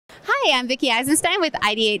Hi, I'm Vickie Eisenstein with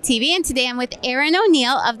IdeateTV, and today I'm with Erin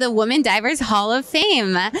O'Neill of the Women Divers Hall of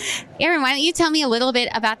Fame. Erin, why don't you tell me a little bit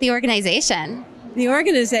about the organization? The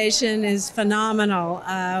organization is phenomenal.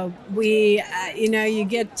 You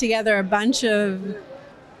get together a bunch of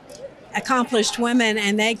accomplished women,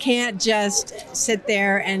 and they can't just sit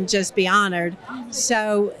there and just be honored.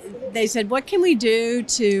 So they said, what can we do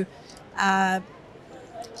to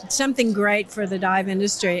something great for the dive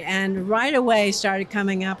industry? And right away started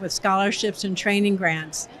coming up with scholarships and training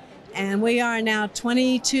grants. And we are now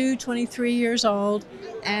 22, 23 years old,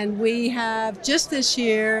 and we have just this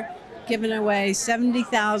year given away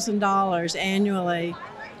 $70,000 annually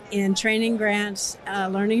in training grants,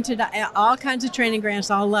 learning to dive, all kinds of training grants,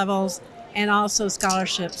 all levels, and also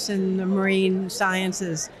scholarships in the marine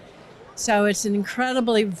sciences. So it's an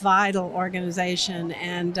incredibly vital organization,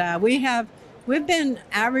 and we've been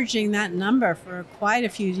averaging that number for quite a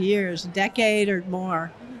few years, a decade or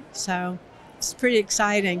more. So it's pretty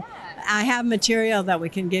exciting. I have material that we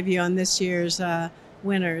can give you on this year's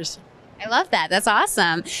winners. I love that. That's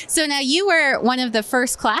awesome. So now you were one of the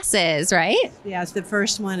first classes, right? Yes, the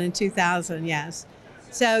first one in 2000, yes.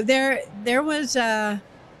 So there was a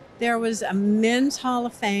men's Hall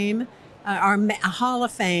of Fame, or a Hall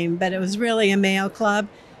of Fame, but it was really a male club.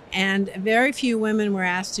 And very few women were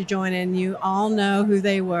asked to join in. You all know who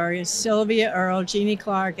they were. It's Sylvia Earle, Jeannie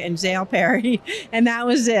Clark, and Zale Perry. And that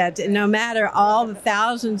was it. And no matter all the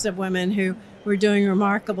thousands of women who were doing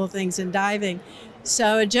remarkable things in diving.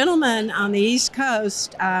 So a gentleman on the East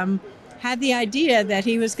Coast had the idea that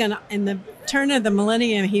he was going to, in the turn of the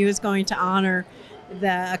millennium, he was going to honor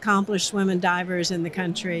the accomplished women divers in the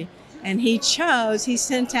country. And he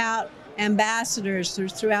sent out ambassadors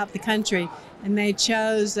throughout the country, and they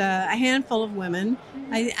chose a handful of women.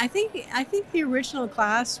 I think the original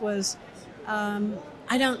class was,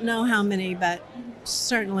 I don't know how many, but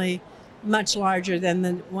certainly much larger than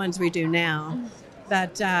the ones we do now.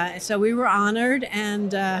 But so we were honored,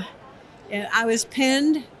 and I was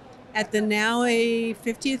pinned at the NAUI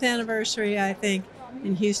 50th anniversary, I think,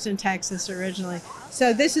 in Houston, Texas originally.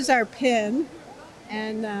 So this is our pin,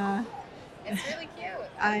 and It's really cute.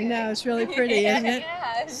 I know, it's really pretty, isn't it?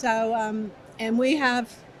 Yeah. So, and we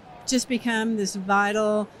have just become this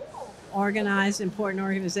vital, organized, important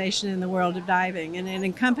organization in the world of diving, and it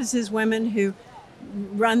encompasses women who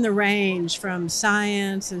run the range from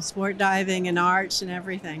science and sport diving and arts and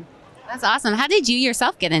everything. That's awesome. How did you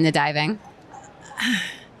yourself get into diving?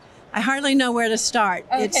 I hardly know where to start.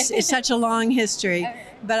 Okay. It's such a long history, Okay.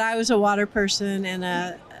 but I was a water person and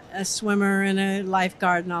a swimmer and a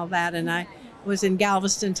lifeguard and all that, and I was in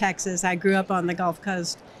Galveston, Texas. I grew up on the Gulf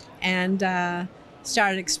Coast and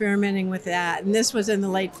started experimenting with that, and this was in the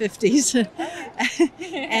late 50s.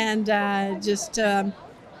 And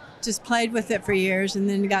just played with it for years, and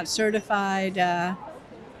then got certified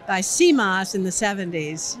by CMOS in the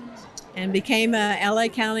 70s, and became a LA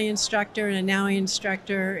County instructor and a NAUI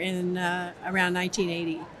instructor in around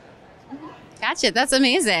 1980. Gotcha. That's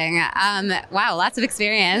amazing. Wow, lots of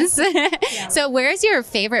experience. Yeah. So where's your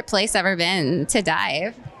favorite place ever been to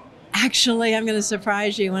dive? Actually, I'm going to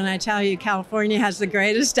surprise you when I tell you California has the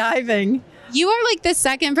greatest diving. You are like the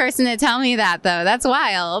second person to tell me that, though. That's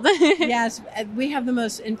wild. Yes, we have the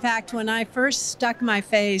most. In fact, when I first stuck my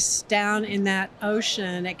face down in that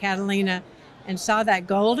ocean at Catalina and saw that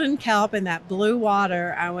golden kelp in that blue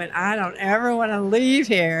water, I went, I don't ever want to leave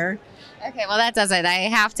here. Okay, well, that does it. I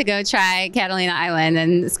have to go try Catalina Island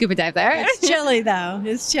and scuba dive there. It's chilly, though.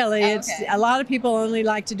 It's chilly. Okay. It's a lot of people only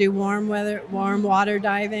like to do warm water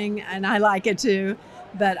diving, and I like it too.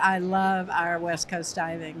 But I love our West Coast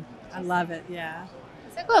diving. I love it. Yeah.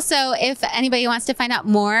 So cool. So if anybody wants to find out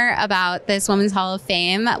more about this Women's Hall of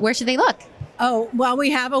Fame, where should they look? Oh, well,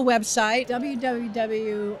 we have a website,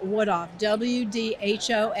 www.wdhof.org.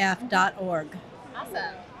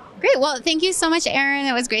 Awesome. Great. Well, thank you so much, Erin.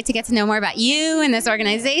 It was great to get to know more about you and this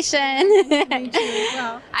organization. Me too as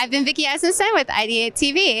well. I've been Vickie Eisenstein with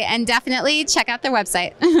IdeateTV, and definitely check out their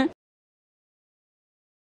website.